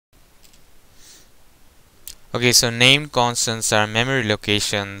Okay, so named constants are memory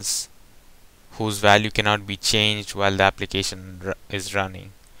locations whose value cannot be changed while the application is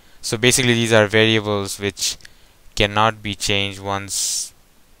running. So basically these are variables which cannot be changed once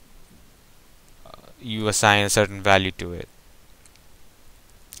you assign a certain value to it.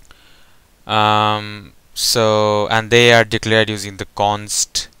 And they are declared using the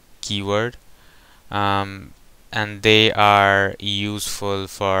const keyword, um, and they are useful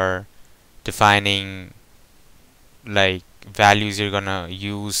for defining like values you're gonna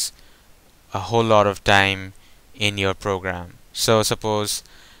use a whole lot of time in your program. So suppose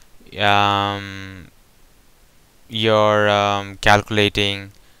um, you're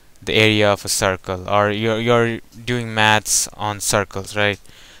calculating the area of a circle, or you're doing maths on circles, right?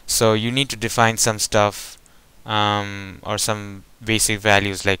 So you need to define some stuff, or some basic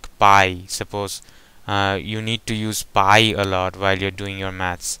values like pi. Suppose you need to use pi a lot while you're doing your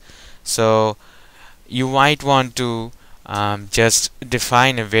maths. So you might want to just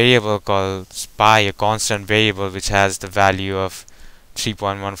define a variable called pi, a constant variable which has the value of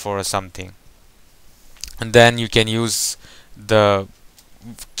 3.14 or something, and then you can use the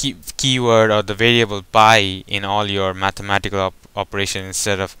keyword or the variable pi in all your mathematical operation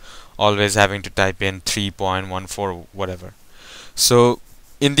instead of always having to type in 3.14 whatever. So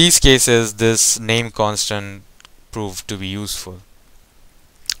in these cases this name constant proved to be useful.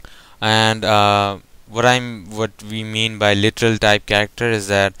 And what we mean by literal type character is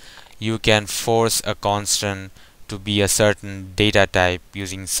that you can force a constant to be a certain data type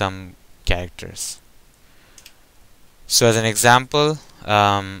using some characters. So as an example,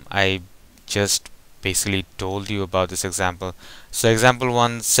 I just basically told you about this example. So example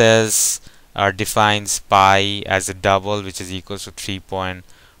 1 says or defines pi as a double which is equals to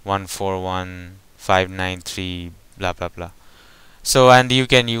 3.141593 blah blah blah. So and you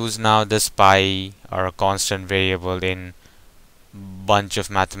can use now this pi or a constant variable in bunch of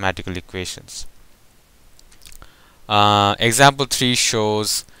mathematical equations. Example 3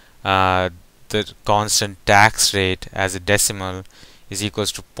 shows the constant tax rate as a decimal is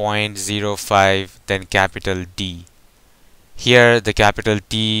equals to 0.05 then capital D. Here the capital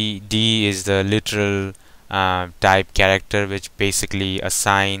D is the literal type character which basically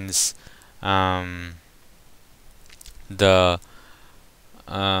assigns the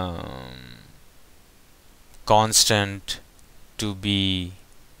constant to be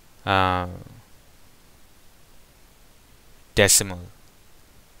decimal.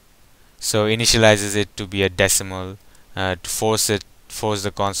 So initializes it to be a decimal to force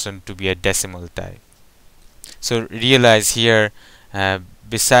the constant to be a decimal type. So realize here,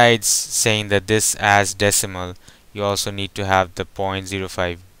 besides saying that this as decimal, you also need to have the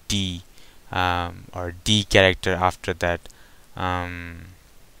 0.05 D or D character after that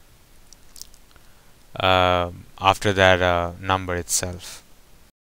number itself.